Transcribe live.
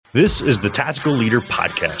This is the Tactical Leader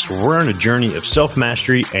Podcast, where we're on a journey of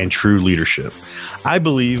self-mastery and true leadership. I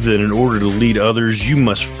believe that in order to lead others, you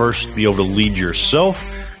must first be able to lead yourself.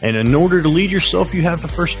 And in order to lead yourself, you have to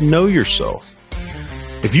first know yourself.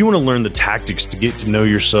 If you want to learn the tactics to get to know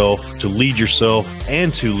yourself, to lead yourself,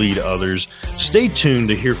 and to lead others, stay tuned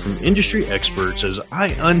to hear from industry experts as I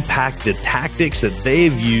unpack the tactics that they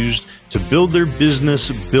have used to build their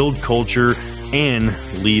business, build culture, and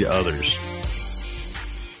lead others.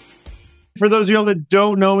 For those of y'all that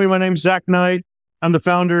don't know me, my name's Zach Knight. I'm the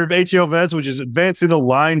founder of ATL Vets, which is Advancing the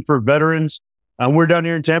Line for Veterans. We're down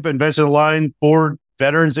here in Tampa, advancing the line for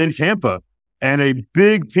veterans in Tampa. And a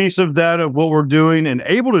big piece of that, of what we're doing and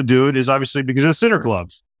able to do it, is obviously because of the Center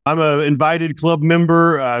Clubs. I'm an Invited Club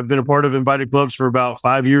member. I've been a part of Invited Clubs for about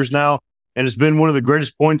 5 years now. And it's been one of the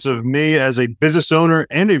greatest points of me as a business owner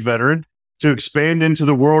and a veteran to expand into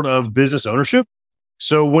the world of business ownership.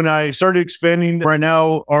 So when I started expanding, right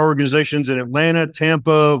now, our organizations in Atlanta,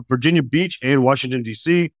 Tampa, Virginia Beach, and Washington,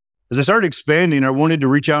 D.C., as I started expanding, I wanted to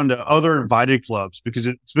reach out into other invited clubs because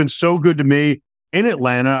it's been so good to me in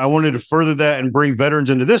Atlanta. I wanted to further that and bring veterans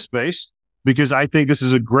into this space because I think this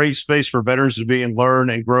is a great space for veterans to be and learn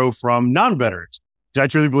and grow from non-veterans. I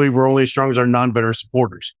truly believe we're only as strong as our non-veteran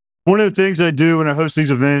supporters. One of the things I do when I host these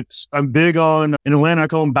events, I'm big on, in Atlanta, I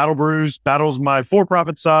call them battle brews. Battle's my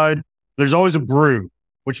for-profit side. There's always a brew,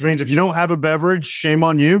 which means if you don't have a beverage, shame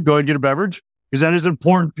on you. Go ahead and get a beverage because that is an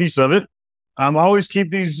important piece of it. I always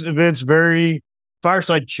keep these events very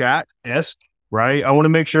fireside chat-esque, right? I want to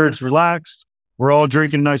make sure it's relaxed. We're all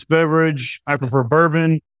drinking a nice beverage. I prefer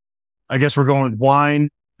bourbon. I guess we're going with wine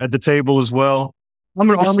at the table as well. I'm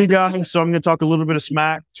an Army guy, so I'm going to talk a little bit of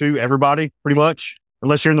smack to everybody, pretty much,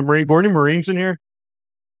 unless you're in the Marine Corps. Any Marines in here?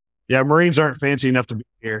 Yeah, Marines aren't fancy enough to be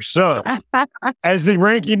here. So as the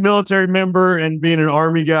ranking military member and being an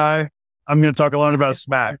Army guy, I'm going to talk a lot about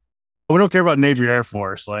smack. We don't care about Navy or Air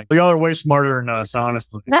Force. Like, y'all are way smarter than us,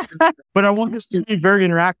 honestly. But I want this to be very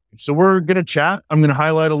interactive. So we're going to chat. I'm going to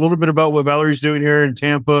highlight a little bit about what Valerie's doing here in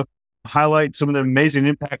Tampa, highlight some of the amazing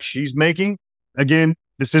impact she's making. Again,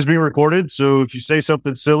 this is being recorded. So if you say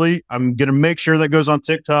something silly, I'm going to make sure that goes on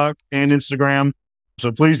TikTok and Instagram.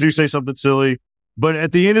 So please do say something silly. But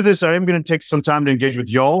at the end of this, I am going to take some time to engage with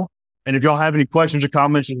y'all. And if y'all have any questions or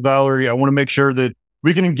comments with Valerie, I want to make sure that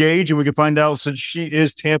we can engage and we can find out, since she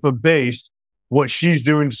is Tampa based, what she's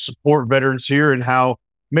doing to support veterans here and how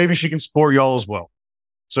maybe she can support y'all as well.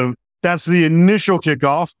 So that's the initial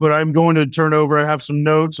kickoff, but I'm going to turn over. I have some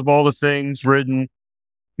notes of all the things written.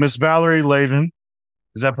 Miss Valerie Lavin,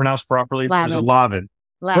 is that pronounced properly? Lavin. Is it Lavin?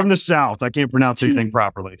 From the South. I can't pronounce anything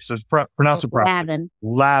properly. So pronounce it properly. Lavin.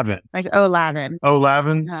 Lavin. Like, oh, Lavin. Oh,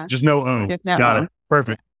 Lavin? Uh-huh. Just no O. Just no Got O. it.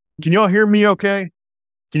 Perfect. Can y'all hear me okay?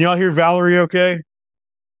 Can y'all hear Valerie okay?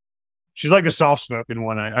 She's like the soft-spoken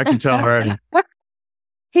one. I can tell her.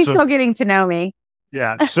 He's So- still getting to know me.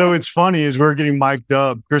 Yeah. So it's funny as we're getting mic'd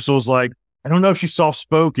up, Crystal was like, I don't know if she's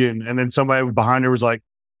soft-spoken. And then somebody behind her was like,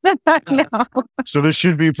 No. so this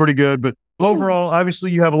should be pretty good. But overall,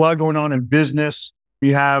 obviously, you have a lot going on in business.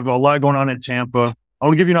 You have a lot going on in Tampa. I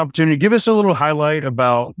want to give you an opportunity. Give us a little highlight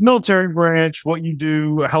about military branch, what you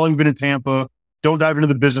do, how long you've been in Tampa. Don't dive into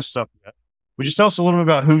the business stuff yet. Would you tell us a little bit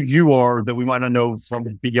about who you are that we might not know from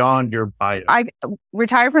beyond your bio? I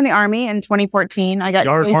retired from the Army in 2014. I got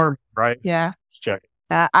Army, right? Yeah. Let's check.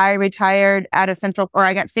 I retired at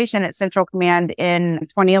I got stationed at Central Command in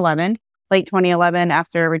 2011, late 2011,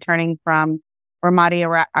 after returning from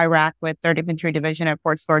Ramadi, Iraq with 3rd Infantry Division at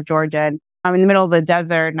Fort Stewart, Georgia. And I'm in the middle of the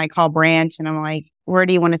desert and I call branch and I'm like, where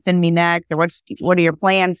do you want to send me next? Or what are your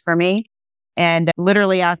plans for me? And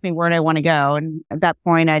literally asked me where do I want to go. And at that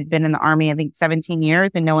point, I'd been in the Army, I think 17 years,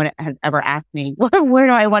 and no one had ever asked me, where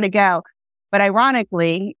do I want to go? But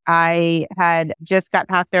ironically, I had just got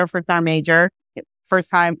past Air Force Sergeant Major,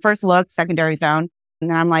 first look, secondary zone.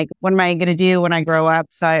 And I'm like, what am I going to do when I grow up?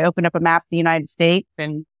 So I opened up a map of the United States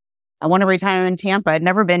and I want to retire in Tampa. I'd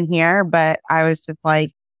never been here, but I was just like,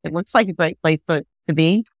 it looks like a great place to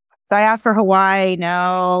be. So I asked for Hawaii,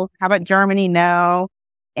 no. How about Germany? No.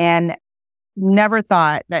 And never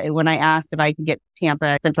thought that when I asked if I could get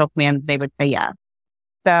Tampa Central Command, they would say yes.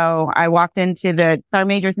 So I walked into the Sergeant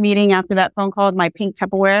Major's meeting after that phone call with my pink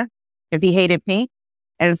Tupperware because he hated pink.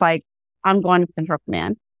 And it's like, I'm going to Central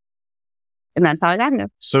Command. And that's how I got it.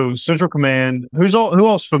 So Central Command, who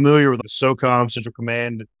else familiar with the SOCOM Central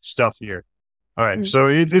Command stuff here? All right. Mm-hmm. So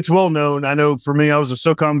it's well known. I know for me, I was a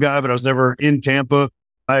SOCOM guy, but I was never in Tampa.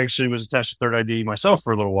 I actually was attached to 3rd ID myself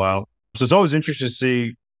for a little while. So it's always interesting to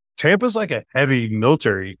see Tampa's like a heavy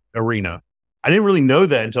military arena. I didn't really know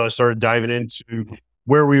that until I started diving into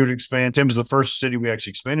where we would expand. Tampa's the first city we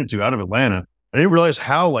actually expanded to out of Atlanta. I didn't realize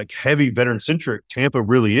how like heavy veteran centric Tampa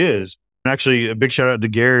really is. And actually, a big shout out to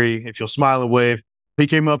Gary. If you'll smile and wave, he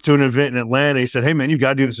came up to an event in Atlanta. He said, "Hey man, you've got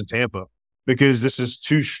to do this in Tampa because this is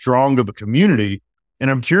too strong of a community." And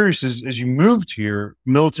I'm curious, as you moved here,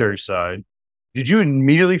 military side, did you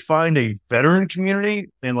immediately find a veteran community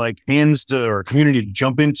and like or a community to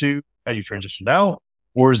jump into as you transitioned out?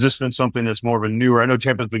 Or has this been something that's more of a newer? I know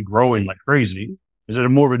Tampa's been growing like crazy. Is it a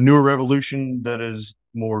more of a newer revolution that is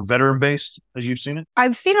more veteran based as you've seen it?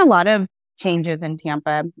 I've seen a lot of changes in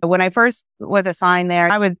Tampa. When I first was assigned there,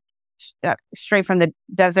 I was straight from the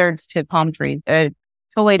deserts to palm trees, a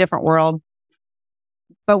totally different world.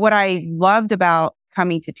 But what I loved about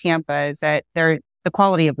coming to Tampa is that the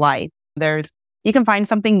quality of life. You can find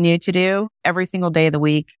something new to do every single day of the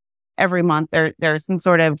week, every month. There's some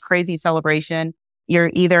sort of crazy celebration. You're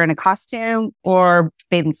either in a costume or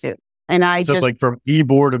bathing suit. And So it's like from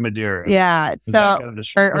Ybor to Madeira. Yeah. Is that kind of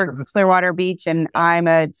Or Clearwater Beach. And I'm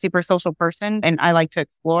a super social person and I like to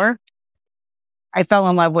explore. I fell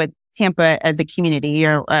in love with Tampa as a community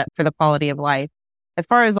for the quality of life. As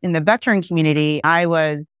far as in the veteran community, I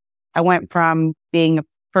went from being a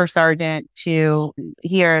first sergeant to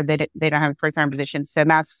here. They don't have a first sergeant position. So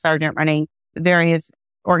master sergeant running various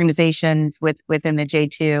organizations within the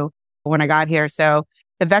J2 when I got here. So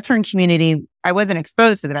the veteran community, I wasn't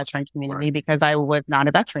exposed to the veteran community because I was not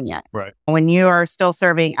a veteran yet. Right. When you are still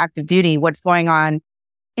serving active duty, what's going on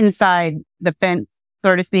inside the fence,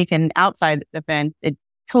 so to speak, and outside the fence, it's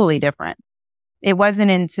totally different. It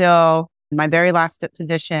wasn't until my very last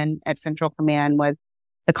position at Central Command was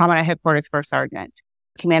the Commandant Headquarters First Sergeant.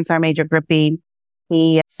 Command Sergeant Major Grippy,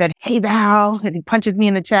 he said, "Hey, Val," and he punches me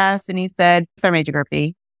in the chest and he said, "Sergeant Major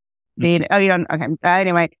Grippy." Okay.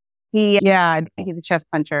 Anyway, he's a chest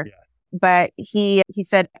puncher. Yeah. But he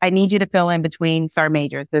said, "I need you to fill in between sergeant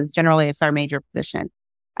majors. There's generally a sergeant major position."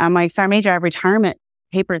 I'm like, "Sergeant Major, I have retirement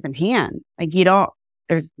papers in hand. Like,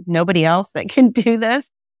 there's nobody else that can do this."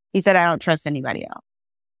 He said, "I don't trust anybody else."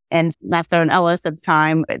 And Master and Ellis at the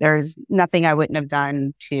time, there's nothing I wouldn't have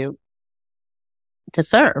done to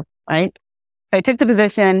serve, right? So I took the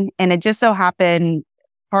position and it just so happened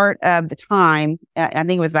part of the time, I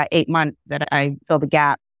think it was about 8 months that I filled the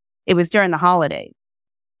gap. It was during the holidays.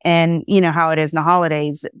 And you know how it is in the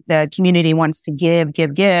holidays, the community wants to give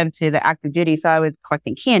to the active duty. So I was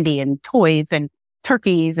collecting candy and toys and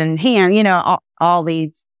turkeys and ham, all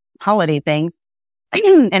these holiday things.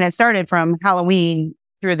 And it started from Halloween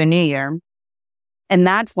through the New Year. And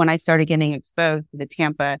that's when I started getting exposed to the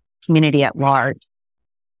Tampa community at large.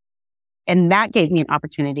 And that gave me an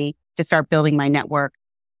opportunity to start building my network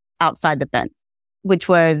outside the fence, which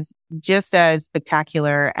was just as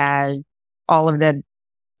spectacular as all of the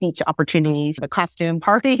beach opportunities, the costume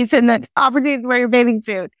parties, and the opportunities to wear your bathing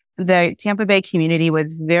suit. The Tampa Bay community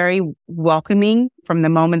was very welcoming from the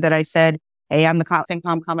moment that I said, "Hey, I'm the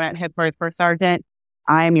CENTCOM Commandant Headquarters First Sergeant.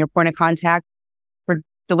 I am your point of contact for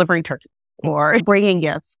delivering turkey or bringing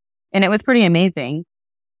gifts." And it was pretty amazing.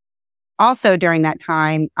 Also, during that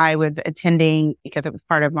time, I was attending, because it was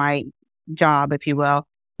part of my job, if you will,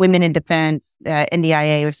 Women in Defense,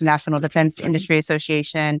 NDIA, which is the National Defense Industry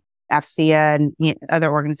Association, AFCEA, and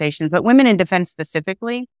other organizations. But Women in Defense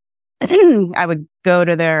specifically, I would go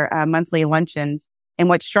to their monthly luncheons. And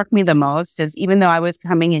what struck me the most is even though I was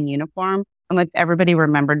coming in uniform, almost everybody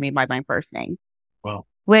remembered me by my first name. Wow.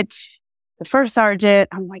 Which the first sergeant,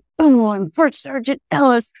 I'm like, "Oh, I'm First Sergeant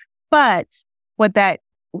Ellis." But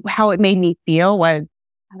how it made me feel was,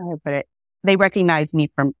 how do I put it? They recognized me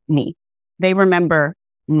from me. They remember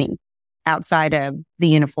me outside of the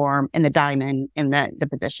uniform and the diamond and the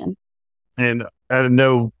position. And I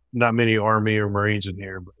know not many Army or Marines in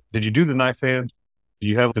here, but did you do the knife hand? Do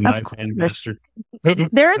you have the knife hand master?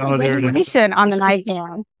 There is a regulation on the knife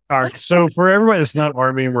hand. All right. So for everybody that's not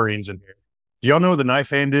Army and Marines in here, do y'all know what the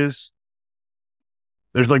knife hand is?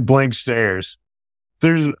 There's like blank stares.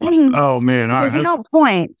 Oh man. All Because right. you don't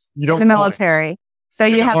point in the military. So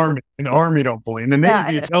you have in the Army don't point. In the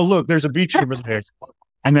Navy, it's, "Oh, look, there's a beach over there."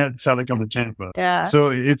 And that's how they come to Tampa. Yeah. So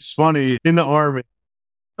it's funny in the Army.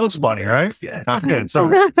 It's funny, right? Yeah.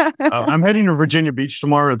 So I'm heading to Virginia Beach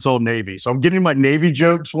tomorrow. It's Old Navy. So I'm getting my Navy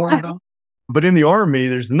jokes warmed up. But in the Army,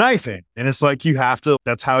 there's the knife hand. And it's like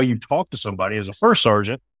that's how you talk to somebody as a first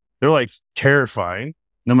sergeant. They're like terrifying,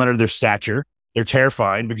 no matter their stature. They're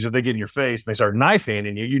terrifying because if they get in your face and they start knife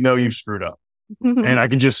handing you, you've screwed up. And I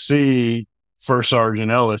can just see First Sergeant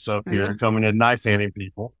Ellis up here coming in knife handing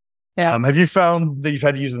people. Yeah. Have you found that you've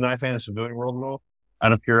had to use the knife hand in the civilian world at all?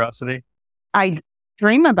 Out of curiosity? I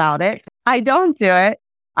dream about it. I don't do it.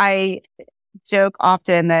 joke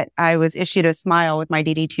often that I was issued a smile with my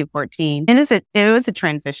DD-214. And it was a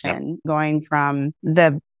transition going from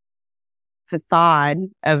the facade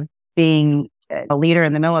of being a leader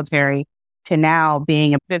in the military to now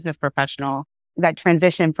being a business professional. That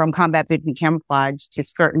transition from combat boots and camouflage to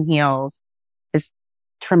skirt and heels is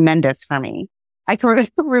tremendous for me. I can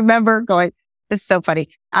remember going, it's so funny.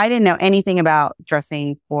 I didn't know anything about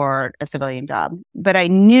dressing for a civilian job, but I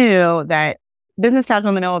knew that business casual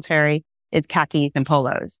in the military is khakis and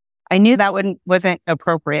polos. I knew that wasn't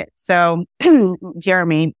appropriate. So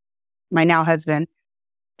Jeremy, my now husband,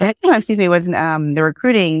 was in the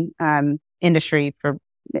recruiting industry for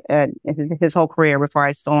his whole career before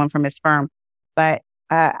I stole him from his firm. But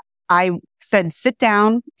I said, sit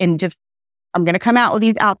down and I'm going to come out with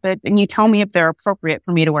these outfits and you tell me if they're appropriate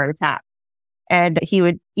for me to wear to TAP. And he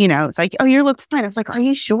would, it's like, oh, your look's fine. I was like, are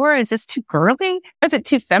you sure? Is this too girly? Is it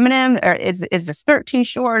too feminine? Or is the skirt too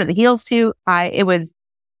short? Or the heels too high? It was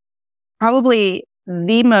probably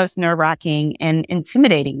the most nerve-wracking and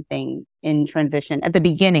intimidating thing in transition at the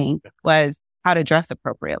beginning was how to dress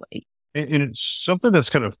appropriately. And it's something that's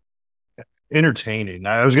kind of entertaining.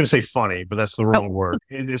 I was going to say funny, but that's the wrong word.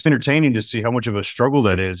 It's entertaining to see how much of a struggle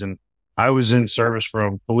that is. And I was in service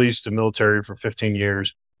from police to military for 15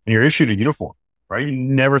 years, and you're issued a uniform, right? You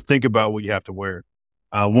never think about what you have to wear.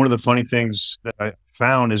 One of the funny things that I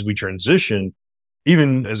found as we transition,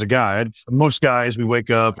 even as a guy, most guys, we wake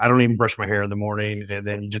up, I don't even brush my hair in the morning, and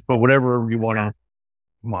then you just put whatever you want on.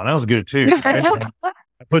 Come on, that was good too.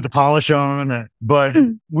 I put the polish on, but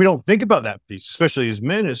we don't think about that piece, especially as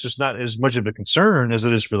men. It's just not as much of a concern as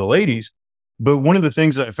it is for the ladies. But one of the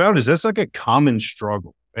things that I found is that's like a common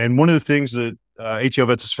struggle. And one of the things that ATL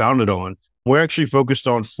Vets is founded on, we're actually focused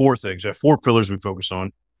on 4 things. We have 4 pillars we focus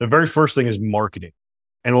on. The very first thing is marketing.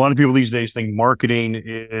 And a lot of people these days think marketing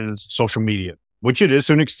is social media, which it is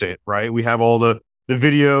to an extent, right? We have all the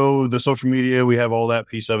video, the social media, we have all that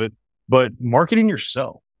piece of it, but marketing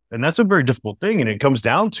yourself. And that's a very difficult thing. And it comes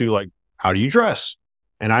down to like, how do you dress?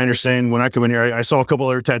 And I understand when I come in here, I saw a couple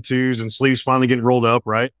other tattoos and sleeves finally getting rolled up,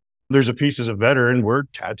 right? There's a piece as a veteran, we're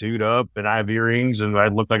tattooed up and I have earrings and I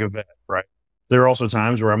look like a vet, right? There are also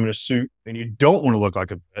times where I'm in a suit and you don't want to look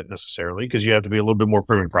like a vet necessarily because you have to be a little bit more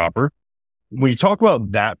prim and proper. When you talk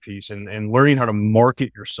about that piece and learning how to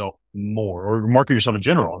market yourself more or market yourself in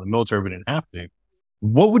general, in the military, we didn't have to.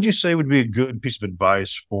 What would you say would be a good piece of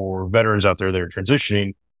advice for veterans out there that are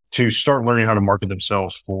transitioning to start learning how to market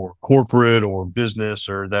themselves for corporate or business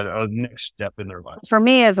or that next step in their life? For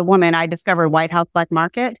me as a woman, I discovered White House Black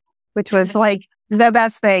Market, which was like the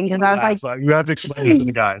best thing. Because I was like, you have to explain it to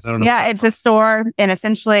the guys. I don't know. Yeah, it's a store and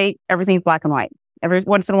essentially everything's black and white. Every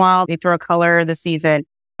once in a while, they throw a color this season.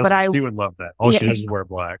 She would love that. All she does is wear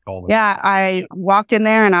black. I walked in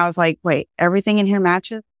there and I was like, wait, everything in here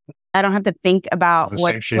matches? I don't have to think about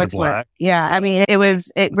what's black. Yeah. I mean,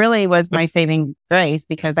 it really was my saving grace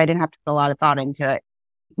because I didn't have to put a lot of thought into it.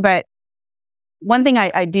 But one thing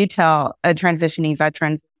I do tell transitioning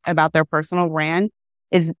veterans about their personal brand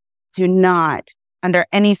is do not, under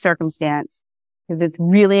any circumstance, because it's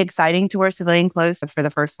really exciting to wear civilian clothes for the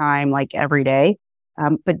first time, like every day.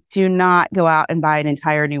 But do not go out and buy an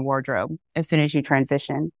entire new wardrobe as soon as you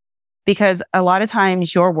transition. Because a lot of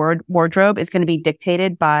times your wardrobe is going to be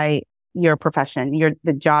dictated by your profession,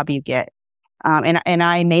 the job you get. And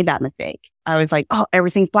I made that mistake. I was like, oh,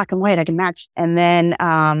 everything's black and white. I can match. And then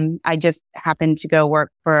I just happened to go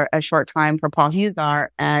work for a short time for Paul Huszar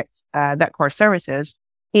at Vet Corps Services.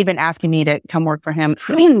 He'd been asking me to come work for him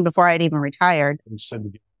before I'd even retired.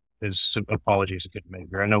 His apologies couldn't make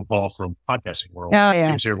here. I know Paul from podcasting world. Oh, yeah.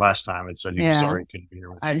 He was here last time and said he was sorry he couldn't be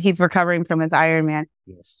here. He's recovering from his Ironman.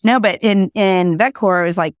 Yes. No, but in Vet Corps, it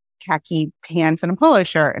was like khaki pants and a polo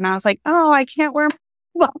shirt. And I was like, oh, I can't wear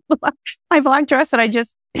my black dress that I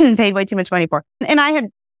just paid way too much money for. And I had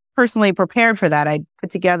personally prepared for that. I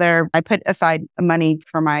put aside money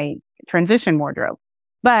for my transition wardrobe.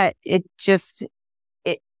 But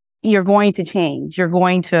you're going to change. You're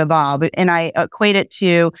going to evolve. And I equate it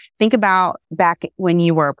to think about back when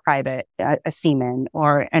you were a private, a seaman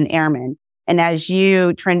or an airman. And as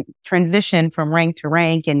you transition from rank to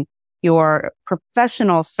rank and your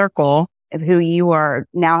professional circle of who you are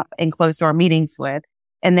now in closed door meetings with,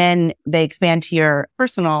 and then they expand to your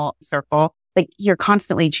personal circle, like you're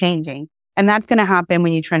constantly changing. And that's going to happen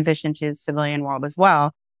when you transition to the civilian world as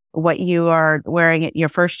well. What you are wearing at your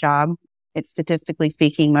first job, it's statistically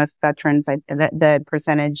speaking, most veterans, the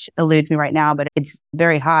percentage eludes me right now, but it's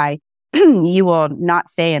very high. You will not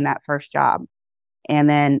stay in that first job. And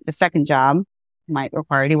then the second job might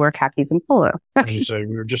require you to wear khakis and polo. You say,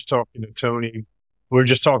 we were just talking to Tony. We were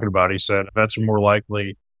just talking about, he said, vets are more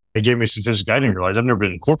likely It gave me a statistic I didn't realize. I've never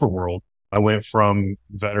been in the corporate world. I went from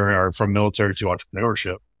veteran or from military to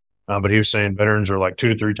entrepreneurship. But he was saying veterans are like 2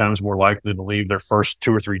 to 3 times more likely to leave their first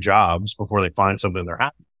 2 or 3 jobs before they find something they're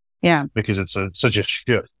happy. Yeah. Because it's such a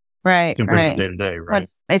shift. Right. Compared to day to day, right?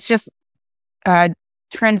 It's just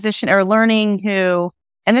transition or learning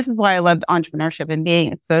and this is why I loved entrepreneurship and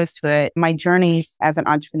being exposed to it. My journeys as an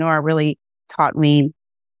entrepreneur really taught me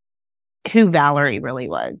who Valerie really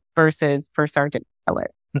was versus First Sergeant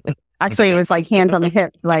Ellis. Actually, it was like hands on the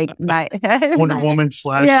hips, like my Wonder Woman /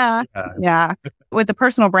 Yeah. With the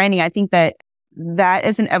personal branding, I think that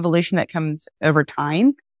is an evolution that comes over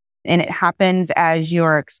time, and it happens as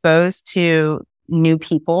you're exposed to new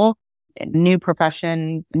people, new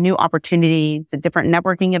professions, new opportunities, the different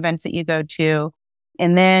networking events that you go to,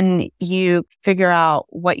 and then you figure out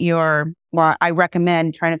I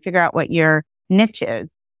recommend trying to figure out what your niche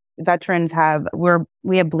is. Veterans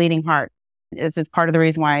we have bleeding hearts. This is part of the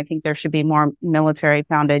reason why I think there should be more military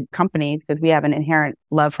founded companies, because we have an inherent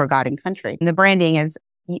love for God and country. And the branding is,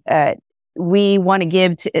 we want to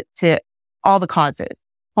give to all the causes: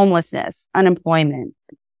 homelessness, unemployment,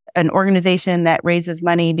 an organization that raises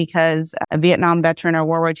money because a Vietnam veteran or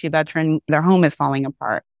World War II veteran, their home is falling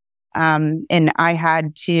apart. And I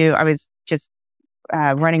was just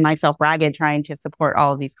running myself ragged trying to support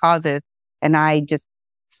all of these causes. And I just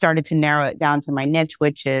started to narrow it down to my niche,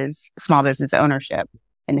 which is small business ownership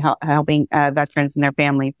and helping veterans and their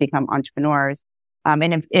families become entrepreneurs.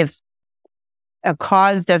 And if a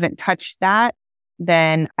cause doesn't touch that,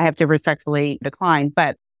 then I have to respectfully decline.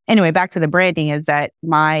 But anyway, back to the branding, is that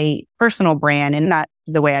my personal brand, and not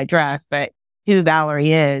the way I dress, but who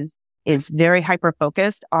Valerie is very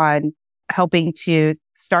hyper-focused on helping to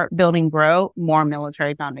start, grow more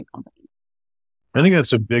military-founded companies. I think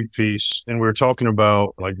that's a big piece. And we were talking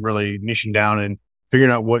about like really niching down and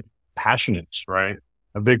figuring out what passion is, right?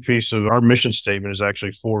 A big piece of our mission statement is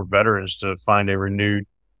actually for veterans to find a renewed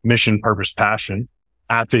mission, purpose, passion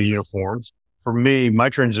at the uniforms. For me, my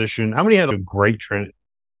transition, how many had a great transition?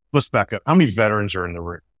 Let's back up. How many veterans are in the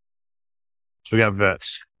room? So we got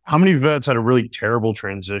vets. How many vets had a really terrible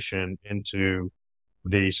transition into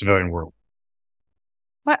the civilian world?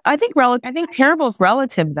 But I think terrible is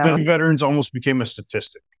relative, though. Veterans almost became a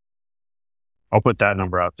statistic. I'll put that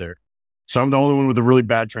number out there. So I'm the only one with a really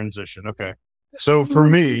bad transition. Okay. So for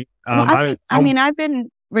me, I've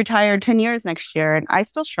been retired 10 years next year, and I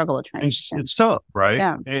still struggle with transition. It's tough, right?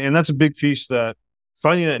 Yeah. And that's a big piece, that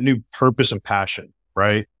finding that new purpose and passion,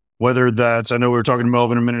 right? Whether that's, I know we were talking to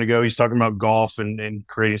Melvin a minute ago, he's talking about golf and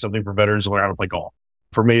creating something for veterans to learn how to play golf.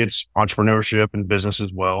 For me, it's entrepreneurship and business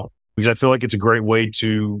as well, because I feel like it's a great way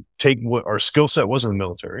to take what our skill set was in the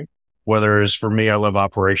military. Whether it's, for me, I love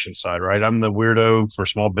operations side, right? I'm the weirdo for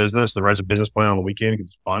small business that writes a business plan on the weekend because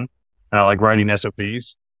it's fun. And I like writing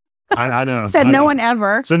SOPs. I know. No one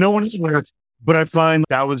ever. So no one ever. But I find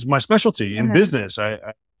that was my specialty in business.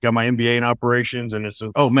 I got my MBA in operations, and it's,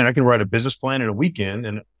 I can write a business plan in a weekend,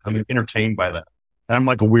 and I'm entertained by that. And I'm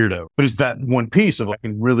like a weirdo. But it's that one piece of I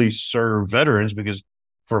can really serve veterans, because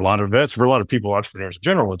for a lot of vets, for a lot of people, entrepreneurs in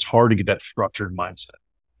general, it's hard to get that structured mindset.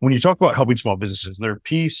 When you talk about helping small businesses, there a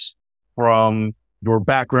piece from your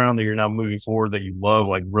background that you're now moving forward that you love,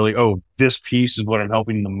 like really, this piece is what I'm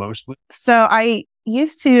helping the most with? So I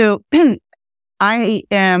am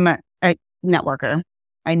a networker.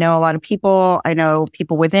 I know a lot of people. I know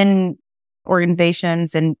people within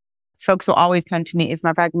organizations, and folks will always come to me. As a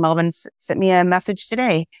matter of fact, Melvin sent me a message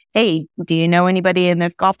today. Hey, do you know anybody in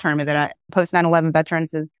this golf tournament that I Post 9/11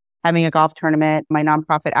 Veterans is having a golf tournament? My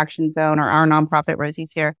nonprofit Action Zone, or our nonprofit,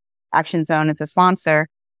 Rosie's here, Action Zone, is a sponsor.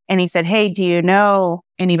 And he said, hey, do you know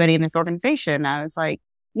anybody in this organization? I was like,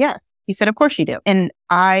 yes. He said, of course you do. And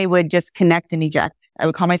I would just connect and eject. I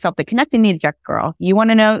would call myself the connect and eject girl. You want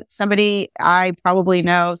to know somebody? I probably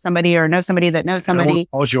know somebody, or know somebody that knows somebody.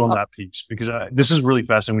 I'll pause you on that piece, because this is really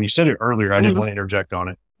fascinating. When you said it earlier, I didn't want to interject on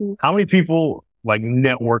it. How many people like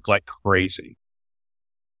network like crazy?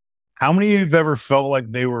 How many of you have ever felt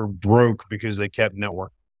like they were broke because they kept networking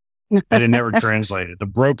and it never translated? The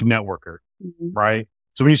broke networker, right?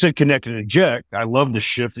 So when you said connect and eject, I love the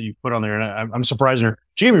shift that you put on there. And I'm surprised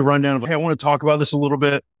she gave me a rundown of, hey, I want to talk about this a little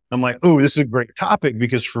bit. I'm like, this is a great topic,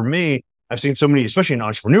 because for me, I've seen so many, especially in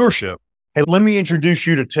entrepreneurship. Hey, let me introduce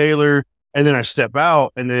you to Taylor. And then I step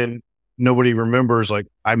out, and then nobody remembers, like,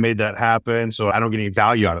 I made that happen. So I don't get any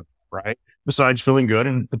value out of it, right? Besides feeling good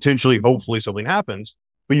and potentially, hopefully something happens.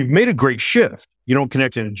 But you've made a great shift. You don't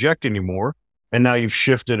connect and eject anymore. And now you've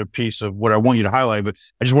shifted a piece of what I want you to highlight. But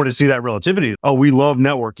I just wanted to see that relativity. We love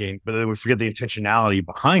networking, but then we forget the intentionality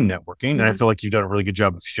behind networking. And I feel like you've done a really good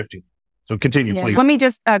job of shifting. So continue, please. Let me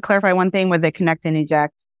just clarify one thing with the connect and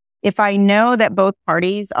eject. if I know that both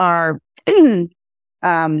parties are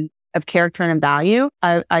of character and value,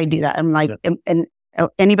 I do that. I'm like, and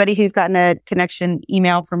anybody who's gotten a connection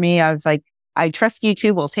email from me, I was like, I trust you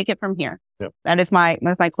too. We'll take it from here. Yep. That's my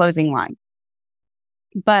closing line.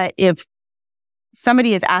 But if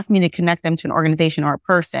somebody has asked me to connect them to an organization or a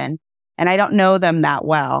person, and I don't know them that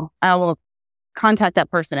well, I will contact that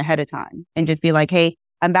person ahead of time and just be like, hey,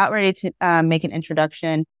 I'm about ready to make an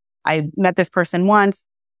introduction. I met this person once,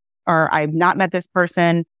 or I've not met this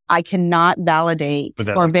person. I cannot validate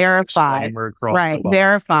or verify,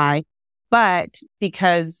 verify. But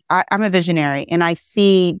because I'm a visionary and I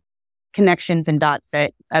see connections and dots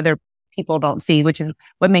that other people don't see, which is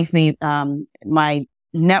what makes me, my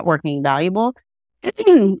networking valuable.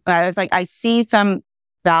 It's like, I see some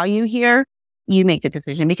value here. You make the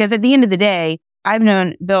decision, because at the end of the day, I've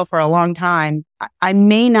known Bill for a long time. I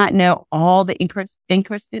may not know all the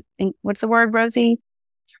what's the word, Rosie?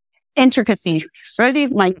 Intricacies.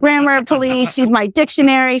 Rosie's my grammar police. She's my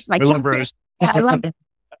dictionary. She's my I love it.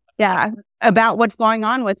 Yeah, about what's going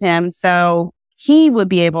on with him. So he would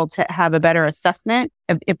be able to have a better assessment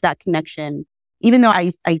of if that connection, even though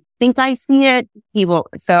I think I see it, he will.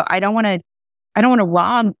 So I don't want to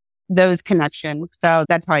rob those connections. So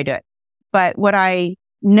that's how I do it. But what I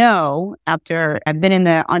know, after I've been in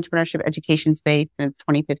the entrepreneurship education space since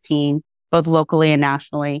 2015, both locally and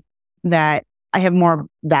nationally, that I have more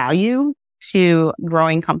value to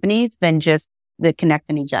growing companies than just the connect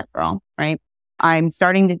and eject girl, right? I'm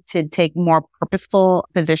starting to take more purposeful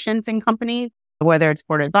positions in companies, whether it's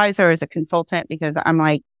board advisor or as a consultant, because I'm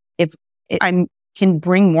like, if I can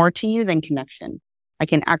bring more to you than connection, I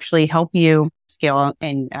can actually help you scale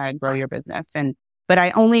and grow your business. But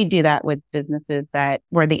I only do that with businesses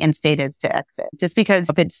where the end state is to exit. Just because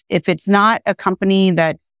if it's not a company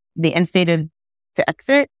that's the end state is to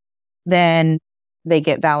exit, then they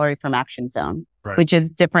get Valerie from Action Zone, right, which is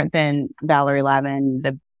different than Valerie Lavin,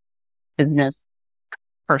 the business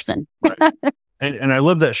person. Right. And I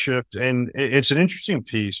love that shift. And it's an interesting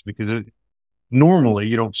piece, because normally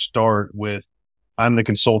you don't start with, I'm the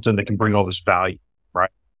consultant that can bring all this value, right?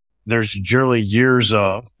 There's generally years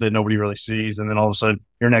of that nobody really sees. And then all of a sudden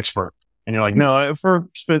you're an expert. And you're like, no, I've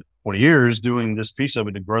spent 20 years doing this piece of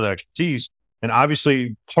it to grow that expertise. And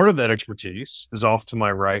obviously part of that expertise is off to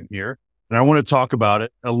my right here. And I want to talk about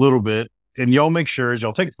it a little bit. And y'all make sure as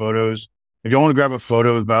y'all take photos, if y'all want to grab a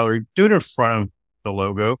photo with Valerie, do it in front of the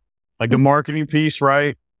logo, like the marketing piece,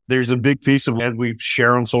 right? There's a big piece of as we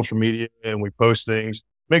share on social media and we post things,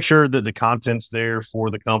 make sure that the content's there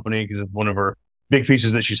for the company, because it's one of our big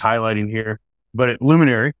pieces that she's highlighting here. But at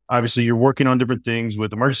Luminary, obviously you're working on different things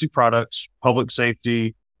with emergency products, public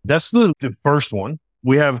safety. That's the first one.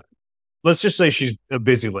 We have, let's just say she's a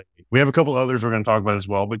busy lady. We have a couple others we're going to talk about as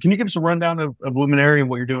well. But can you give us a rundown of Luminary and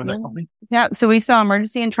what you're doing in that company? Yeah. So we sell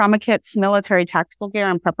emergency and trauma kits, military tactical gear,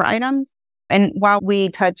 and prepper items. And while we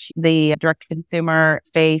touch the direct consumer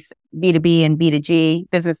space, B2B and B2G,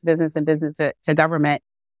 business and business to government,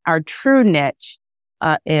 our true niche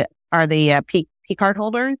are the P card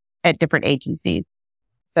holders at different agencies.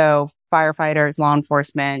 So firefighters, law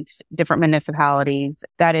enforcement, different municipalities.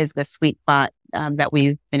 That is the sweet spot that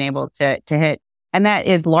we've been able to hit. And that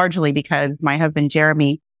is largely because my husband,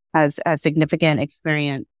 Jeremy, has a significant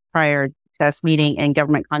experience prior to us meeting in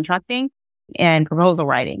government contracting and proposal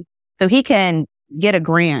writing. So he can get a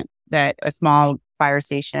grant that a small fire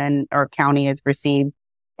station or county has received.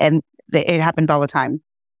 And it happens all the time.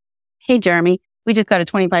 Hey, Jeremy, we just got a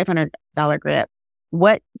 $2,500 grant.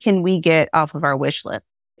 What can we get off of our wish list?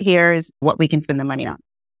 Here's what we can spend the money on.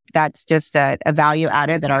 That's just a value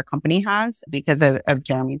added that our company has because of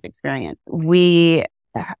Jeremy's experience. We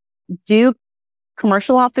do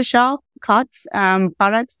commercial off-the-shelf COTS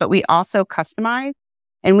products, but we also customize.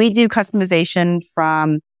 And we do customization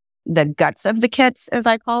from the guts of the kits, as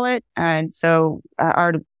I call it. And so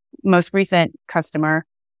our most recent customer,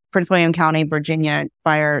 Prince William County, Virginia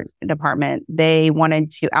Fire Department, they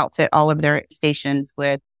wanted to outfit all of their stations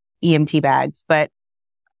with EMT bags. But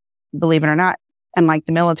believe it or not, unlike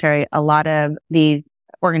the military, a lot of these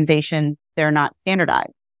organizations, they're not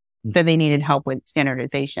standardized. So they needed help with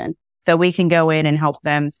standardization. So we can go in and help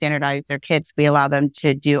them standardize their kits. We allow them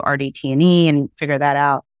to do RDT&E and figure that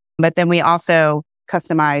out. But then we also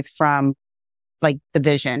customize from like the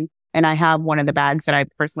vision. And I have one of the bags that I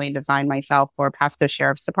personally designed myself for Pasco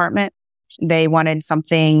Sheriff's Department. They wanted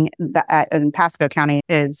something that in Pasco County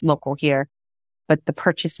is local here, but the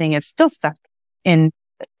purchasing is still stuck in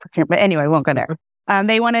procurement. But anyway, we won't go there.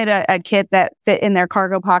 They wanted a kit that fit in their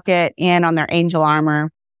cargo pocket and on their Angel armor.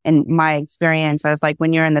 In my experience, I was like,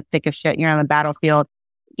 when you're in the thick of shit, you're on the battlefield,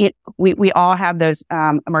 we all have those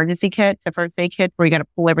emergency kits, the first aid kit, where you got to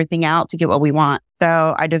pull everything out to get what we want.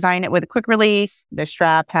 So I designed it with a quick release. The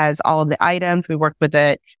strap has all of the items. We worked with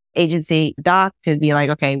the agency doc to be like,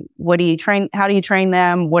 okay, how do you train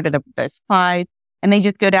them? What are the supplies? And they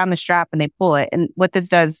just go down the strap and they pull it. And what this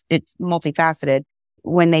does, it's multifaceted.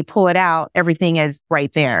 When they pull it out, everything is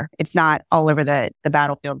right there. It's not all over the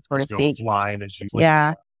battlefield, so to speak.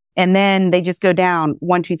 Yeah. And then they just go down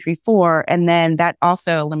 1, 2, 3, 4. And then that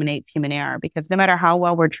also eliminates human error, because no matter how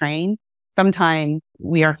well we're trained, sometimes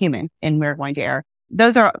we are human and we're going to err.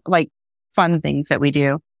 Those are like fun things that we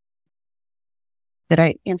do. Did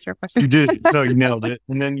I answer your question? You did. No, you nailed it.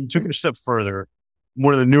 And then you took it a step further.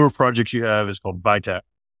 One of the newer projects you have is called VITAC.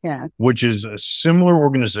 Yeah. Which is a similar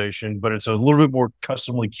organization, but it's a little bit more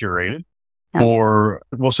customly curated for,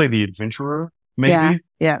 we'll say, the adventurer, maybe.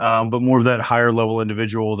 Yeah. But more of that higher level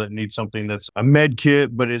individual that needs something that's a med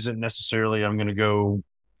kit, but isn't necessarily, I'm going to go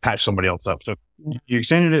patch somebody else up. So you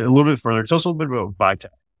extended it a little bit further. Tell us a little bit about VITAC.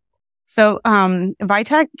 So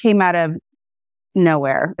VITAC came out of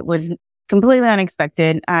nowhere. It was completely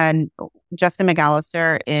unexpected. And Justin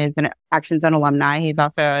McAllister is an Action Zone alumni. He's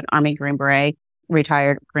also an Army Green Beret,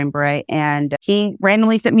 retired Green Beret. And he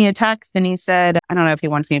randomly sent me a text and he said, I don't know if he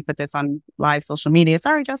wants me to put this on live social media.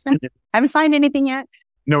 Sorry, Justin. I haven't signed anything yet.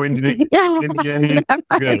 No,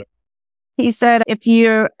 Good. He said, if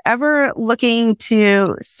you're ever looking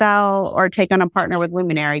to sell or take on a partner with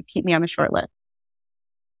Luminary, keep me on the short list.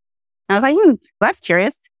 I was like, that's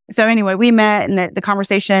curious. So anyway, we met and the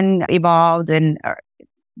conversation evolved and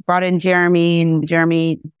brought in Jeremy, and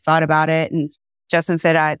Jeremy thought about it. And Justin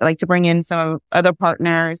said, I'd like to bring in some other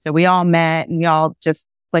partners. So we all met and we all just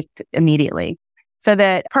clicked immediately. So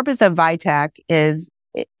the purpose of VITAC is,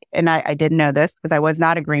 and I didn't know this because I was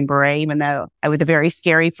not a Green Beret, even though I was a very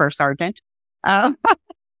scary first sergeant.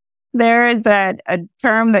 There is a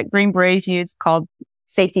term that Green Berets use called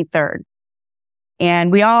safety third.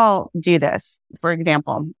 And we all do this. For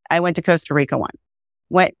example, I went to Costa Rica once,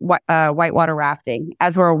 whitewater rafting.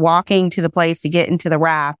 As we're walking to the place to get into the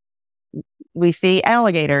raft, we see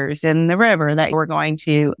alligators in the river that we're going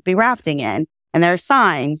to be rafting in. And there are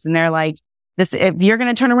signs and they're like, this, if you're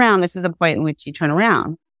going to turn around, this is the point in which you turn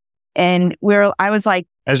around. And I was like,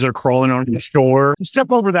 as they're crawling on the shore,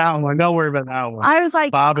 step over that one. Don't worry about that one. I was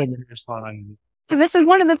like, bobbing in your slime. This is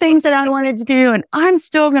one of the things that I wanted to do. And I'm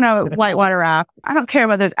still going to whitewater raft. I don't care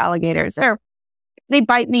about those alligators. They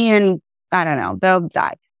bite me and I don't know, they'll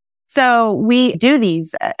die. So we do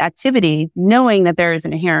these activities knowing that there is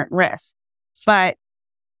an inherent risk, but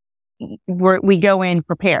we go in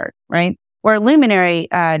prepared, right? Where Luminary,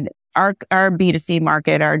 our B2C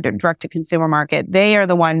market, our direct to consumer market, they are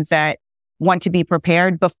the ones that want to be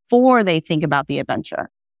prepared before they think about the adventure,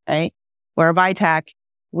 right? Where VITAC,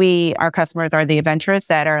 our customers are the adventurous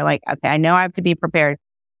that are like, okay, I know I have to be prepared,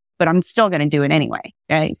 but I'm still going to do it anyway.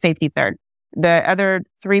 Right? Safety third. The other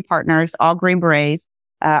 3 partners, all Green Berets,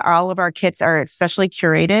 all of our kits are especially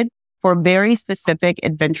curated for very specific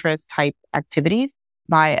adventurous type activities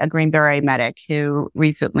by a Green Beret medic who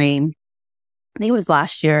recently, I think it was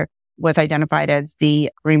last year, was identified as the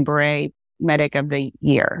Green Beret Medic of the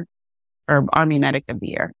Year or Army Medic of the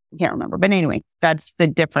Year. I can't remember. But anyway, that's the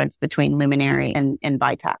difference between Luminary and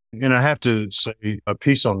VITAC. And I have to say a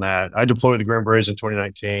piece on that. I deployed the Green Berets in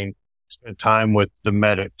 2019, spent time with the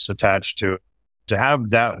medics attached to it. To have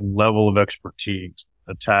that level of expertise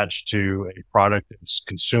attached to a product that's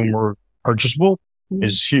consumer purchasable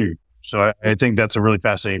is huge. So I think that's a really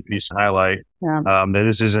fascinating piece to highlight. Yeah. That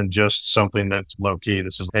this isn't just something that's low key.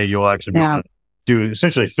 This is, hey, you'll actually be able to do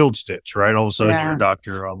essentially a field stitch, right? All of a sudden you're a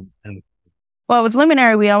doctor. Well, with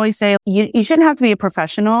Luminary, we always say you shouldn't have to be a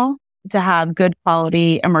professional to have good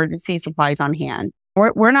quality emergency supplies on hand.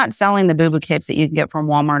 We're not selling the boo-boo kits that you can get from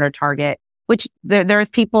Walmart or Target, which there's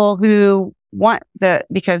people who want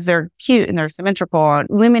because they're cute and they're symmetrical.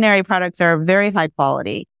 Luminary products are very high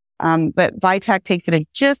quality. But VITAC takes it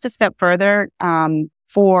just a step further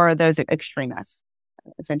for those extremists,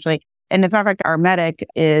 essentially. And in fact, our medic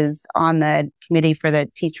is on the committee for the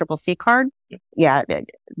TCCC card. Yeah,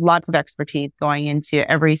 lots of expertise going into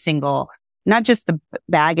every single, not just the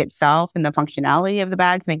bag itself and the functionality of the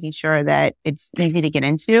bags, making sure that it's easy to get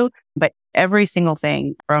into, but every single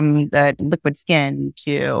thing from the liquid skin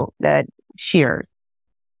to the shears.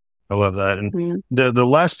 I love that. And the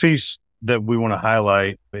last piece that we want to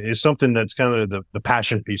highlight is something that's kind of the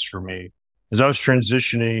passion piece for me. As I was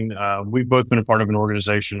transitioning, we've both been a part of an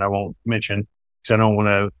organization I won't mention because I don't want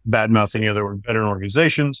to badmouth any other veteran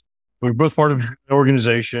organizations. We're both part of an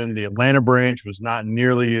organization. The Atlanta branch was not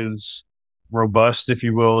nearly as robust, if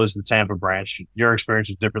you will, as the Tampa branch. Your experience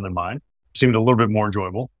is different than mine. seemed a little bit more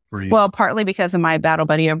enjoyable for you. Well, partly because of my battle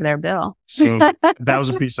buddy over there, Bill. So that was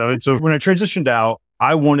a piece of it. So when I transitioned out,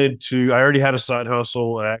 I already had a side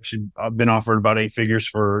hustle. I've been offered about 8 figures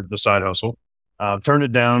for the side hustle. Turned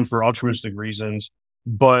it down for altruistic reasons,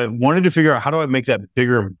 but wanted to figure out how do I make that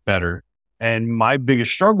bigger and better. And my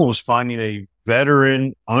biggest struggle was finding a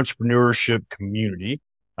veteran entrepreneurship community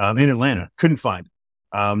in Atlanta. Couldn't find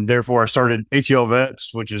it. Therefore, I started ATL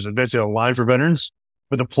Vets, which is Advancing the Line for Veterans,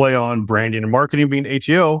 with a play on branding and marketing being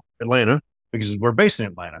ATL Atlanta, because we're based in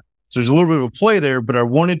Atlanta. So there's a little bit of a play there, but I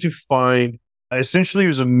wanted to find, essentially it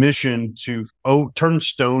was a mission to turn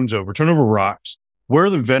over rocks. Where are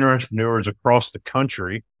the veteran entrepreneurs across the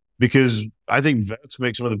country? Because I think vets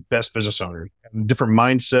make some of the best business owners. Different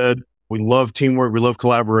mindset. We love teamwork. We love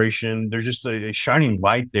collaboration. There's just a shining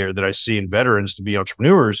light there that I see in veterans to be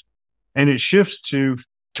entrepreneurs. And it shifts to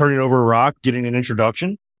turning over a rock, getting an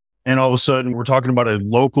introduction. And all of a sudden, we're talking about a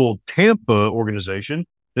local Tampa organization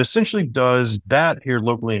that essentially does that here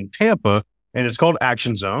locally in Tampa. And it's called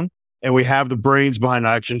Action Zone. And we have the brains behind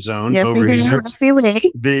Action Zone over here.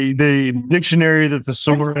 The dictionary that the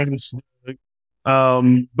sword is.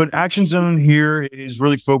 But Action Zone here is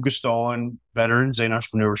really focused on veterans and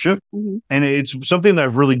entrepreneurship. Mm-hmm. And it's something that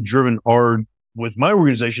I've really driven hard with my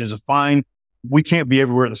organization is to find we can't be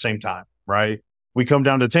everywhere at the same time, right? We come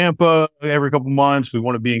down to Tampa every couple of months. We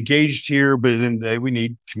want to be engaged here, but then we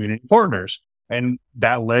need community partners. And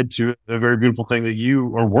that led to a very beautiful thing that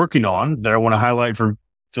you are working on that I want to highlight to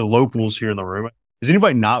the locals here in the room. Is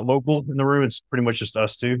anybody not local in the room? It's pretty much just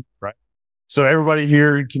us two, right? So everybody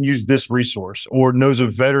here can use this resource or knows a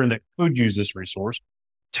veteran that could use this resource.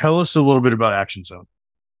 Tell us a little bit about Action Zone.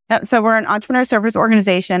 So we're an entrepreneur service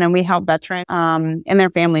organization, and we help veterans and their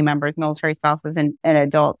family members, military spouses, and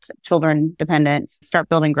adult children dependents start,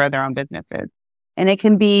 build, and grow their own businesses. And it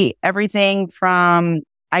can be everything from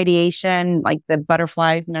ideation, like the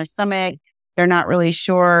butterflies in their stomach. They're not really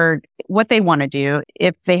sure what they want to do,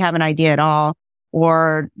 if they have an idea at all,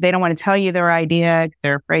 or they don't want to tell you their idea.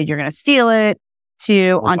 They're afraid you're going to steal it.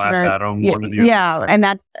 To entrepreneur. Yeah. And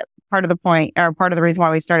that's part of the point, or part of the reason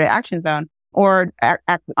why we started Action Zone, or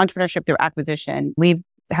entrepreneurship through acquisition. We've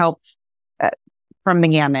helped from the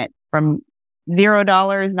gamut, from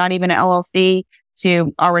 $0, not even an LLC,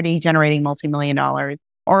 to already generating multi-million dollars,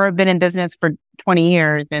 or have been in business for 20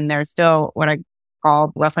 years and they're still what I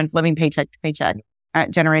call living paycheck to paycheck,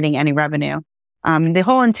 generating any revenue. The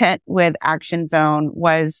whole intent with Action Zone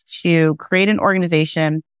was to create an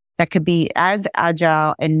organization that could be as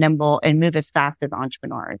agile and nimble and move as fast as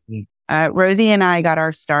entrepreneurs. Rosie and I got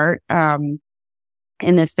our start in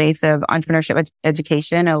this space of entrepreneurship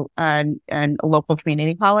education and a local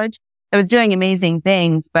community college. It was doing amazing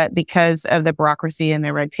things, but because of the bureaucracy and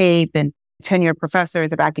the red tape and tenured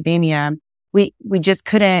professors of academia, we just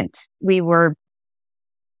couldn't. We were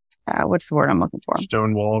what's the word I'm looking for?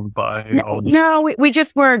 Stonewalled by all. No, we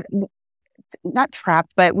just were not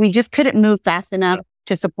trapped, but we just couldn't move fast enough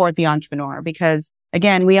to support the entrepreneur, because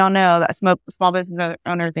again, we all know that small business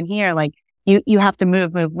owners in here, like you have to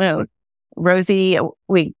move. Rosie,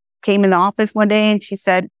 we came in the office one day and she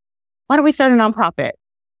said, "Why don't we start a nonprofit?"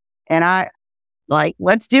 And I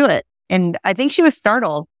let's do it. And I think she was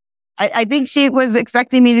startled. I think she was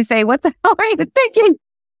expecting me to say, "What the hell are you thinking?"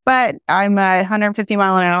 But I'm a 150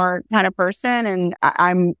 mile an hour kind of person. And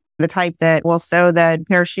I'm the type that will sew the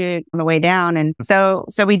parachute on the way down. And so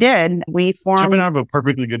we did. We formed. Jumping out of a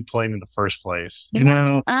perfectly good plane in the first place. You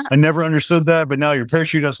know, I never understood that, but now your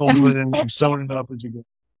parachute has holes in it and you're sewing it up as you go.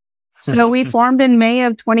 So we formed in May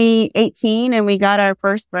of 2018, and we got our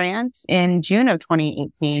first grant in June of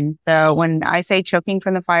 2018. So when I say choking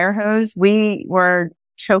from the fire hose, we were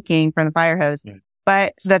choking from the fire hose. Yeah.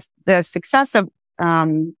 But that's the success of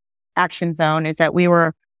Action Zone is that we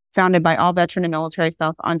were founded by all veteran and military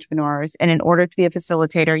spouse entrepreneurs. And in order to be a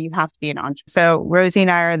facilitator, you have to be an entrepreneur. So Rosie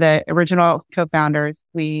and I are the original co-founders.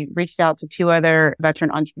 We reached out to 2 other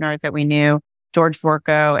veteran entrepreneurs that we knew, George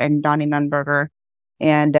Zorko and Donnie Nunberger.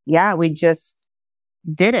 And we just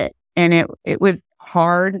did it. And it was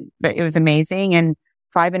hard, but it was amazing. And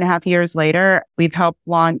 5.5 years later, we've helped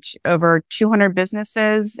launch over 200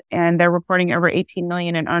 businesses, and they're reporting over 18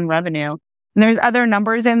 million in earned revenue. And there's other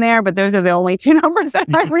numbers in there, but those are the only 2 numbers that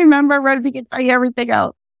I remember. Rosie can tell you everything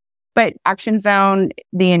else. But Action Zone,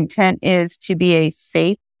 the intent is to be a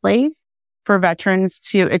safe place for veterans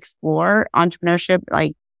to explore entrepreneurship,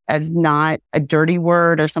 like as not a dirty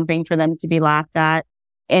word or something for them to be laughed at,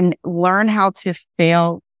 and learn how to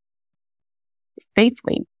fail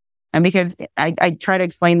safely. And because I try to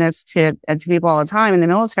explain this to people all the time in the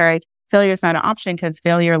military, failure is not an option, because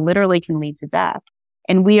failure literally can lead to death.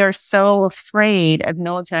 And we are so afraid of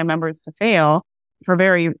military members to fail for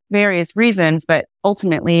various reasons, but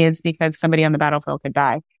ultimately it's because somebody on the battlefield could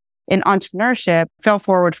die. In entrepreneurship, fail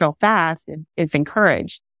forward, fail fast, it's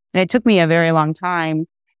encouraged. And it took me a very long time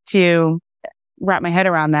to wrap my head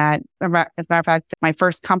around that. As a matter of fact, my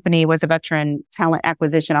first company was a veteran talent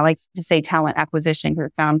acquisition. I like to say talent acquisition because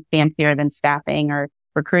it sounds fancier than staffing or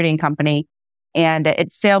recruiting company. And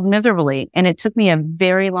it failed miserably. And it took me a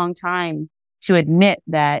very long time to admit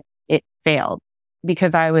that it failed,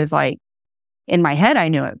 because I was like, in my head, I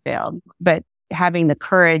knew it failed, but having the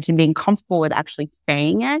courage and being comfortable with actually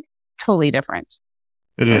saying it, totally different.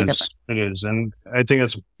 It is. And I think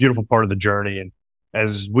that's a beautiful part of the journey. And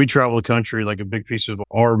as we travel the country, like a big piece of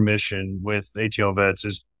our mission with ATL Vets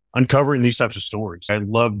is uncovering these types of stories. I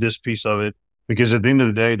love this piece of it because at the end of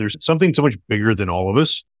the day, there's something so much bigger than all of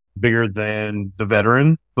us, bigger than the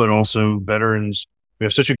veteran, but also veterans. We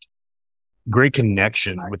have such a great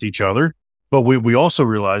connection with each other. But we also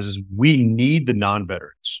realize is we need the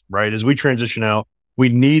non-veterans, right? As we transition out, we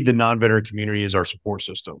need the non-veteran community as our support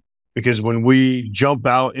system. Because when we jump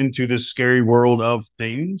out into this scary world of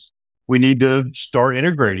things, we need to start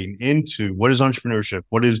integrating into what is entrepreneurship,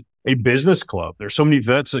 what is a business club. There's so many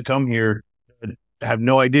vets that come here that have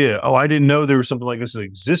no idea. Oh, I didn't know there was something like this that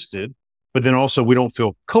existed. But then also we don't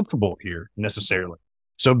feel comfortable here necessarily.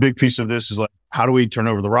 So a big piece of this is like, how do we turn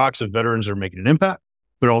over the rocks if veterans are making an impact,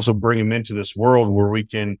 but also bring them into this world where we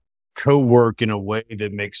can co-work in a way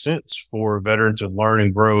that makes sense for veterans to learn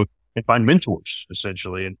and grow and find mentors,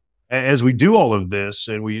 essentially. And as we do all of this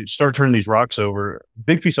and we start turning these rocks over,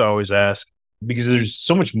 big piece I always ask, because there's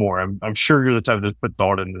so much more. I'm sure you're the type that put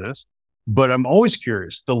thought into this, but I'm always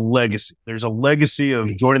curious, the legacy. There's a legacy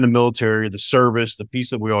of joining the military, the service, the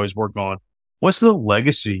piece that we always work on. What's the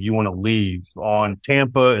legacy you want to leave on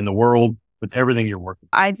Tampa and the world with everything you're working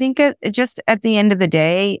on? I think it just at the end of the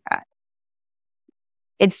day,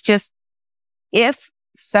 it's just, if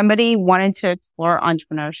somebody wanted to explore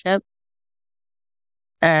entrepreneurship,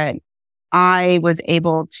 I was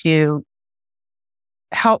able to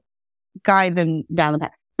help guide them down the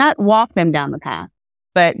path, not walk them down the path,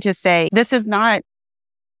 but just say,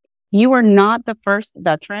 you are not the first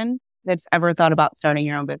veteran that's ever thought about starting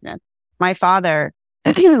your own business. My father,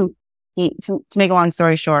 to make a long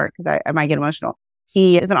story short, because I might get emotional,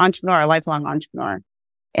 he is an entrepreneur, a lifelong entrepreneur.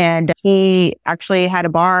 And he actually had a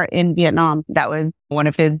bar in Vietnam. That was one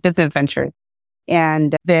of his business ventures.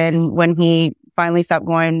 And then when he finally stopped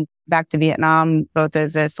going back to Vietnam, both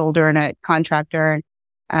as a soldier and a contractor,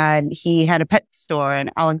 and he had a pet store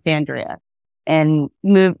in Alexandria. And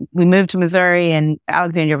we moved to Missouri and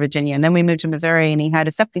Alexandria, Virginia. And then we moved to Missouri and he had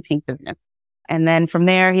a septic tank business. And then from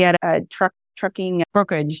there, he had a trucking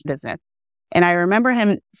brokerage business. And I remember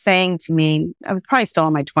him saying to me, I was probably still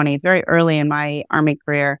in my 20s, very early in my Army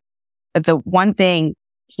career, that the one thing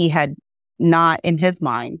he had not in his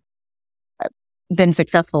mind been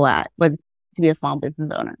successful at was to be a small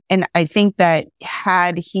business owner. And I think that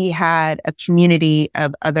had he had a community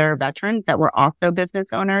of other veterans that were also business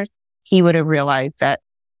owners, he would have realized that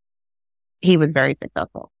he was very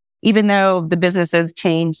successful. Even though the business has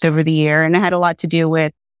changed over the year, and it had a lot to do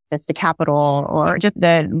with just the capital or just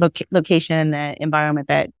the location, the environment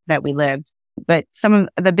that we lived. But some of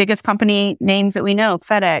the biggest company names that we know,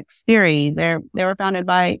 FedEx, Siri, they were founded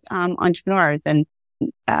by entrepreneurs. And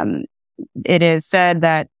it is said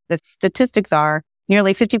that the statistics are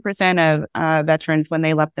nearly 50% of veterans, when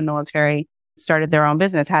they left the military, started their own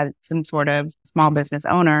business, had some sort of small business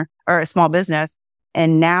owner or a small business.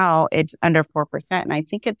 And now it's under 4%. And I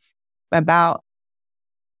think it's about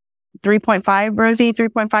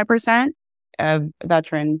 3.5% of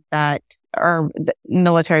veterans that are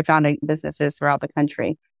military founded businesses throughout the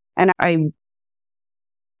country. And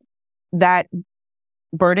that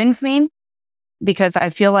burdens me, because I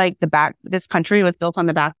feel like this country was built on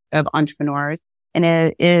the back of entrepreneurs, and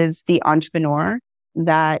it is the entrepreneur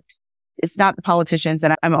that it's not the politicians.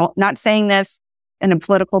 And I'm not saying this in a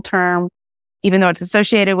political term, even though it's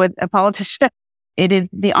associated with a politician. It is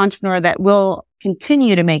the entrepreneur that will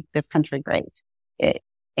continue to make this country great.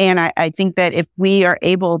 And I think that if we are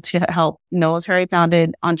able to help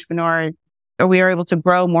military-founded entrepreneurs, or we are able to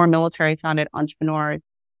grow more military-founded entrepreneurs,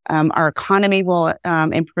 our economy will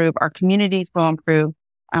improve, our communities will improve.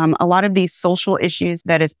 A lot of these social issues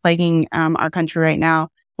that is plaguing our country right now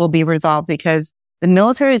will be resolved, because the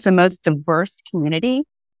military is the most diverse community,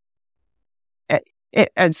 a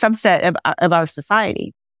subset of our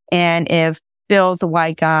society. And if Bill's a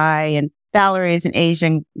white guy and Valerie is an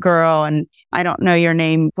Asian girl and I don't know your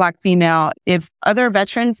name, Black female, if other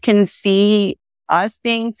veterans can see us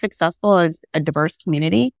being successful as a diverse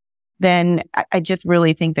community, then I just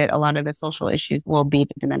really think that a lot of the social issues will be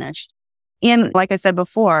diminished. And like I said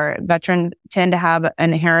before, veterans tend to have an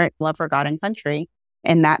inherent love for God and country.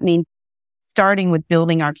 And that means starting with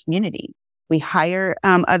building our community. We hire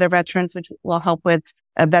other veterans, which will help with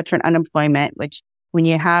veteran unemployment, which when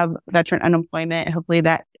you have veteran unemployment, hopefully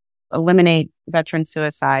that eliminates veteran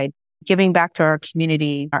suicide, giving back to our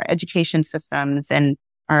community, our education systems, and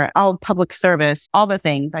our all public service, all the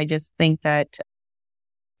things. I just think that,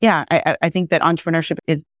 I think that entrepreneurship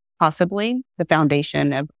is possibly the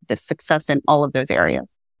foundation of the success in all of those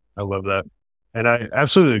areas. I love that. And I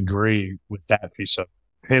absolutely agree with that piece of it.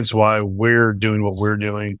 Hence why we're doing what we're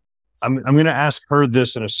doing. I'm going to ask her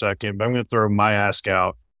this in a second, but I'm going to throw my ask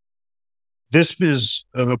out. This is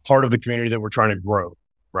a part of the community that we're trying to grow,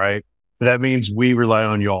 right? That means we rely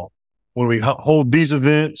on y'all. When we hold these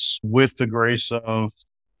events with the grace of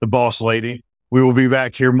the boss lady, we will be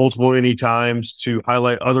back here many times to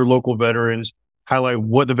highlight other local veterans, highlight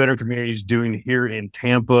what the veteran community is doing here in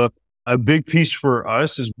Tampa. A big piece for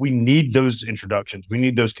us is we need those introductions. We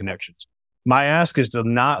need those connections. My ask is to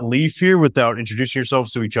not leave here without introducing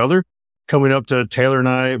yourselves to each other. Coming up to Taylor and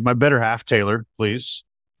I, my better half, Taylor, please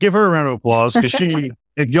give her a round of applause because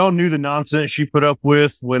if y'all knew the nonsense she put up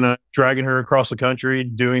with when dragging her across the country,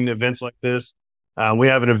 doing events like this. We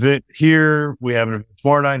have an event here. We have an event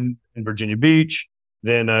tomorrow night in Virginia Beach.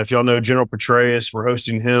 Then if y'all know General Petraeus, we're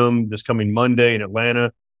hosting him this coming Monday in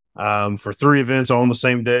Atlanta for 3 events all on the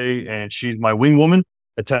same day. And she's my wing woman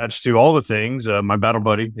attached to all the things, my battle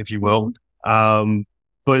buddy, if you will.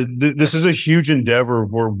 But this is a huge endeavor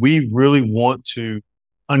where we really want to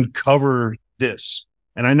uncover this.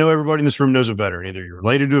 And I know everybody in this room knows a veteran. Either you're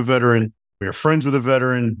related to a veteran, or you're friends with a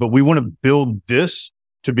veteran, but we want to build this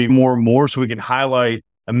to be more and more so we can highlight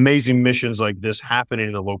amazing missions like this happening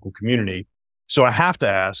in the local community. So I have to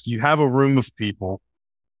ask, you have a room of people,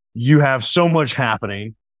 you have so much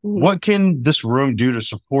happening. What can this room do to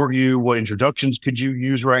support you? What introductions could you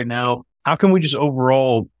use right now? How can we just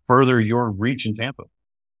overall further your reach in Tampa?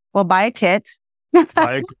 Well, buy a kit.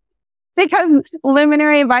 Because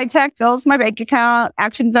Luminary Vitech fills my bank account.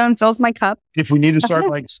 Action Zone fills my cup. If we need to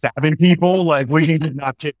start stabbing people, we can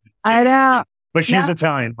not kid. I know. But she's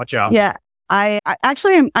Italian. Watch out. Yeah. I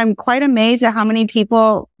actually, I'm quite amazed at how many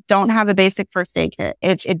people don't have a basic first aid kit.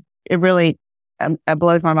 It really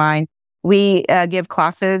blows my mind. We give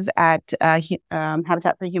classes at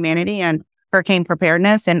Habitat for Humanity and hurricane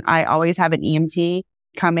preparedness. And I always have an EMT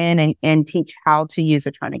come in and teach how to use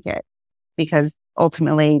a tourniquet, because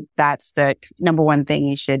ultimately that's the number one thing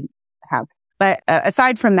you should have. But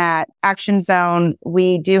aside from that, Action Zone,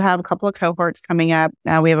 we do have a couple of cohorts coming up.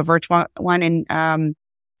 We have a virtual one in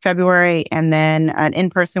February and then an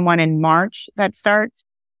in-person one in March that starts.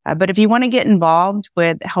 But if you want to get involved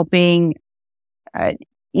with helping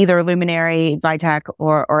either Luminary, Vitech,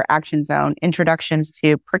 or Action Zone, introductions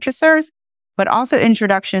to purchasers, but also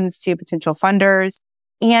introductions to potential funders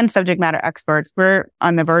and subject matter experts. We're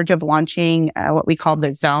on the verge of launching what we call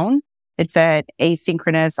the Zone. It's an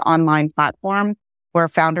asynchronous online platform where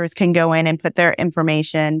founders can go in and put their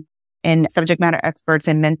information, and subject matter experts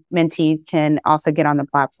and mentees can also get on the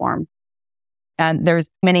platform. And there's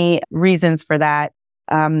many reasons for that.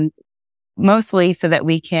 Mostly so that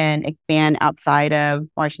we can expand outside of,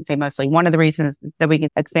 or I should say mostly, one of the reasons that we can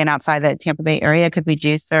expand outside the Tampa Bay area, because we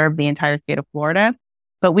do serve the entire state of Florida.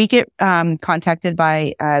 But we get contacted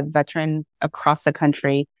by veterans across the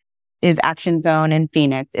country. Is Action Zone in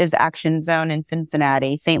Phoenix? Is Action Zone in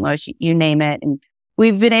Cincinnati, St. Louis, you name it. And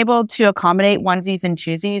we've been able to accommodate onesies and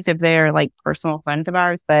twosies if they're personal friends of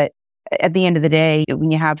ours. But at the end of the day, when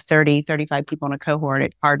you have 30, 35 people in a cohort,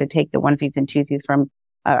 it's hard to take the onesies and twosies from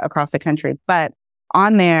across the country. But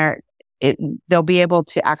on there, they'll be able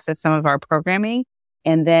to access some of our programming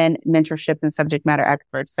and then mentorship and subject matter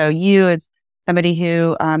experts. So you, as somebody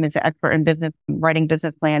who is an expert in writing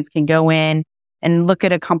business plans, can go in and look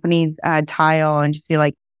at a company's tile and just be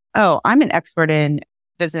like, oh, I'm an expert in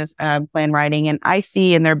business plan writing, and I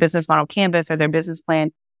see in their business model canvas or their business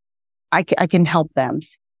plan, I can help them.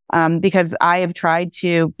 Because I have tried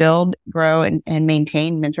to build, grow, and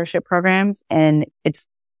maintain mentorship programs, and it's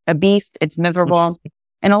a beast. It's miserable.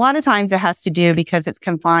 And a lot of times it has to do because it's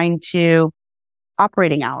confined to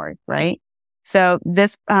operating hours, right? So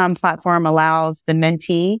this platform allows the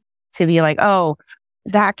mentee to be like, oh,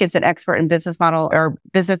 Zach is an expert in business model or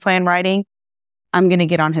business plan writing. I'm going to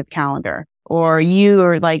get on his calendar. Or you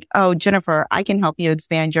are like, oh, Jennifer, I can help you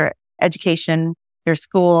expand your education, your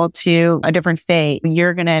school to a different state.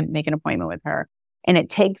 You're going to make an appointment with her. And it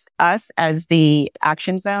takes us as the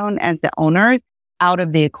Action Zone, as the owners, out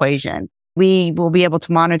of the equation. We will be able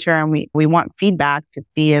to monitor, and we want feedback to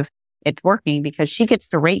see if it's working because she gets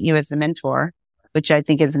to rate you as a mentor, which I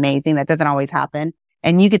think is amazing. That doesn't always happen.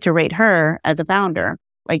 And you get to rate her as a founder.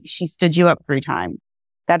 Like she stood you up 3 times.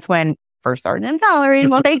 That's when first sergeant Valerie,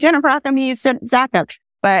 well, they Jennifer, how come you stood Zach up?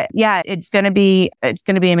 But yeah, it's going to be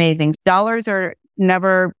amazing. Dollars are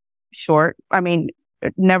never short. I mean,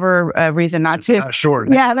 never a reason not to. Not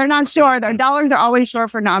short. Yeah, they're not short. Their dollars are always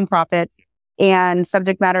short for nonprofits and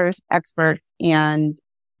subject matter experts and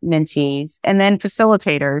mentees. And then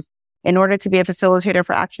facilitators. In order to be a facilitator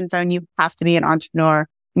for Action Zone, you have to be an entrepreneur.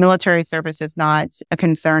 Military service is not a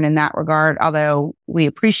concern in that regard, although we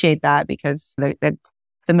appreciate that because the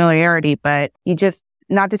familiarity, but you just,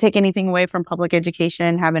 not to take anything away from public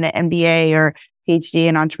education, having an MBA or PhD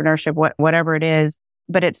in entrepreneurship, whatever it is,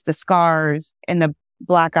 but it's the scars and the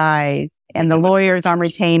black eyes and the lawyers on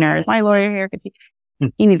retainers. My lawyer here,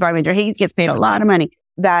 he needs my major. He gets paid a lot of money.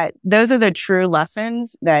 That those are the true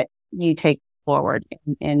lessons that you take forward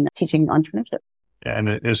in teaching entrepreneurship. And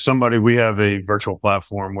as somebody, we have a virtual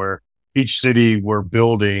platform where each city we're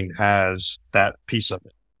building has that piece of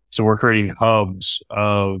it. So we're creating hubs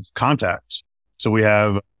of contacts. So we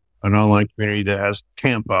have an online community that has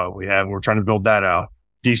Tampa. We're trying to build that out.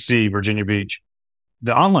 DC, Virginia Beach.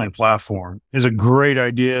 The online platform is a great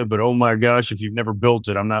idea, but oh my gosh, if you've never built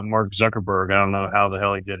it, I'm not Mark Zuckerberg. I don't know how the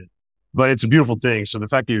hell he did it, but it's a beautiful thing. So the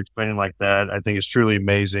fact that you're explaining like that, I think is truly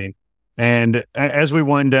amazing. And as we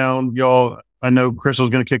wind down, y'all, I know Crystal's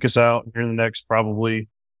going to kick us out here in the next probably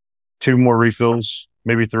 2 more refills,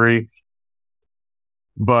 maybe 3.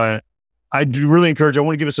 But I do really encourage, I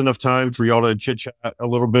want to give us enough time for y'all to chit chat a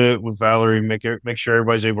little bit with Valerie, make sure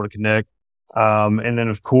everybody's able to connect. And then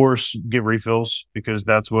of course, get refills because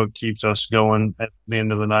that's what keeps us going at the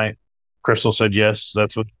end of the night. Crystal said, yes,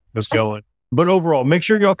 that's what is going. But overall, make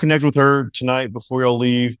sure y'all connect with her tonight before y'all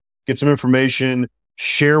leave, get some information,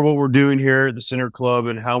 share what we're doing here at the Center Club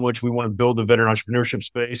and how much we want to build the veteran entrepreneurship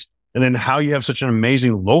space. And then how you have such an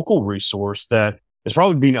amazing local resource that is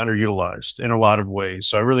probably being underutilized in a lot of ways.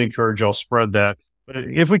 So I really encourage y'all spread that. But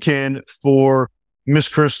if we can, for Miss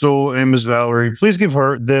Crystal and Miss Valerie, please give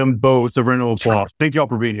them both a round of applause. Thank y'all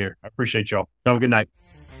for being here. I appreciate y'all. Have a good night.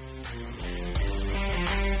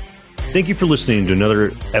 Thank you for listening to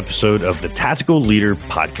another episode of the Tactical Leader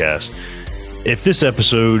Podcast. If this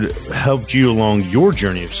episode helped you along your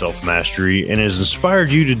journey of self-mastery and has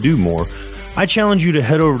inspired you to do more, I challenge you to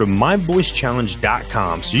head over to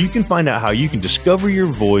myvoicechallenge.com so you can find out how you can discover your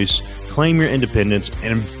voice, claim your independence,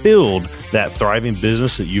 and build that thriving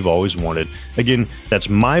business that you've always wanted. Again, that's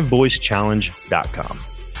myvoicechallenge.com.